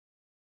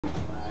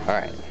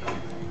Alright.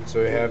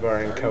 So we have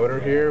our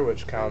encoder here,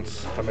 which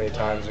counts how many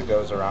times it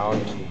goes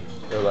around,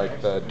 or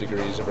like the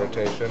degrees of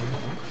rotation.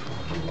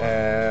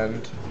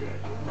 And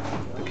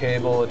the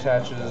cable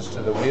attaches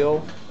to the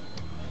wheel,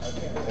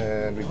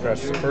 and we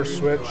press the first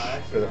switch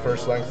for the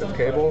first length of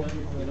cable,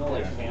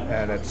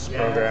 and it's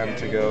programmed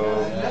to go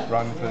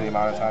run for the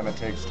amount of time it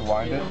takes to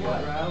wind it.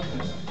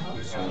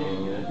 So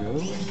go.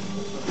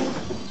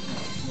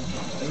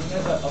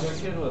 That other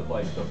kid with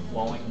like the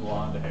flowing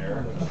blonde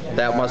hair.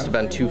 That must have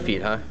been 2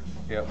 feet, huh?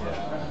 Yep.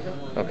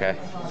 Okay.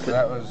 So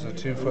that was a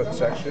 2-foot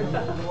section.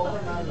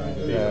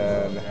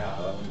 And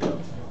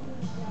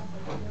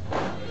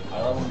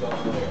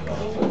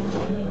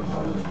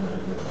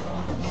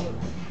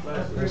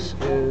this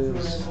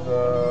is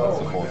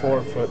the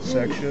 4-foot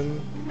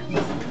section.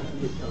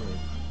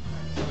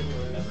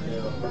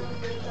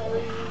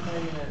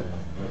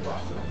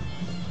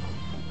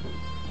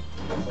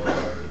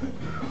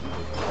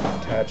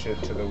 Attach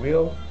it to the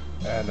wheel,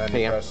 and then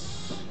press.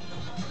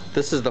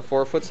 This is the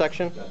 4-foot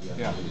section?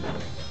 Yeah.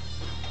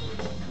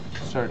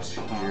 Starts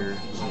here.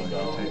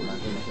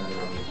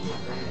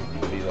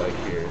 Be like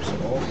here.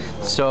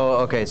 So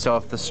okay, so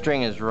if the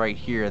string is right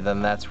here,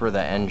 then that's where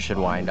the end should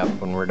wind up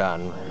when we're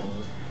done.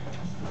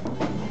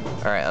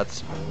 All right,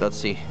 let's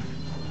see.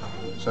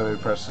 So we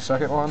press the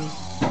second one.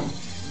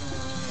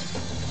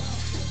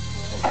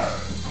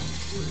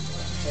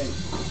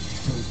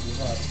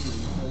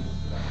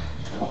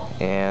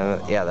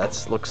 And yeah,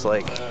 that looks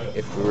like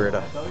if we were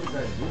to,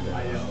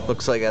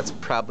 looks like that's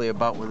probably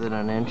about within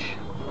an inch.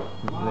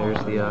 There's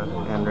the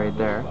end right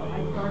there.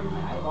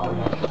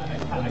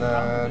 And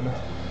then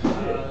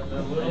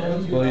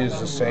we'll use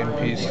the same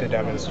piece to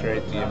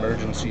demonstrate the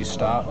emergency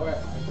stop. Put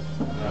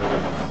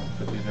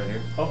these right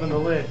here. Open the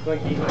lid,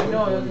 Clinky. I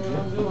know, that's what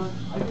I'm doing.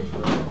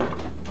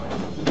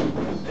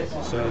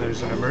 So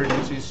there's an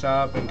emergency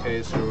stop in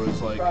case there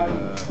was like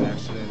an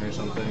accident or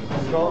something.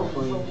 So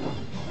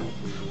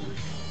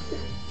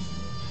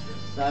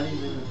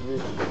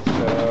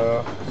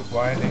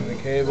winding the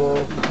cable,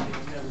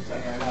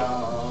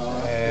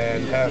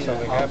 and if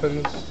something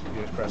happens,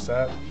 you just press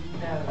that.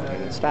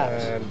 And it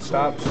stops. And it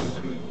stops.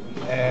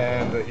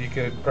 And you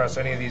could press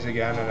any of these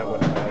again and it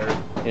wouldn't matter.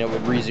 And it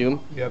would resume?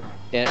 Yep.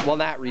 And, well,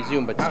 not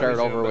resume, but start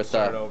over with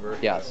start the... over.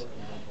 Yes.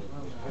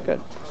 Good.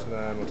 So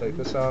then we'll take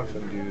this off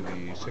and do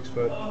the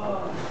 6-foot.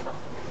 Are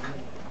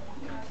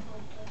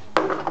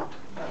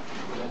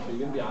you going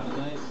to be on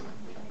tonight?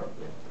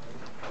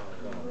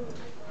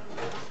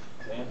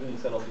 Anthony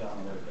said I'll be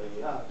on with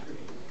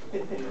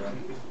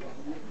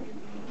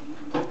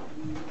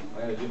I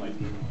gotta do my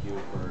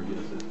PPQ for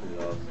Unisys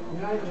though.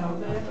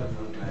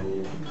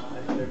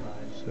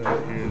 So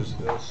here's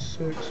the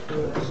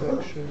 6-foot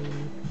section.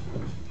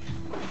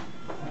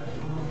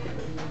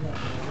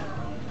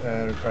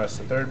 And we press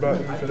the 3rd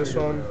button for this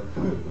one.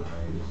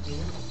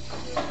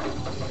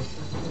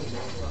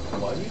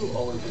 Why do you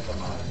always get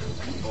them on?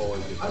 You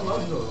always get them on. I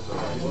love those.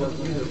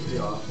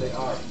 They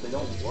are. They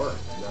don't work.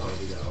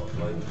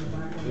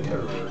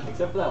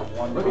 Except for that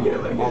one. Let me get it.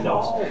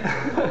 Almost.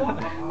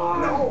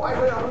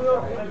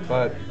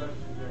 But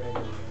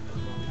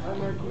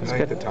I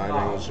think the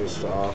timing was just off.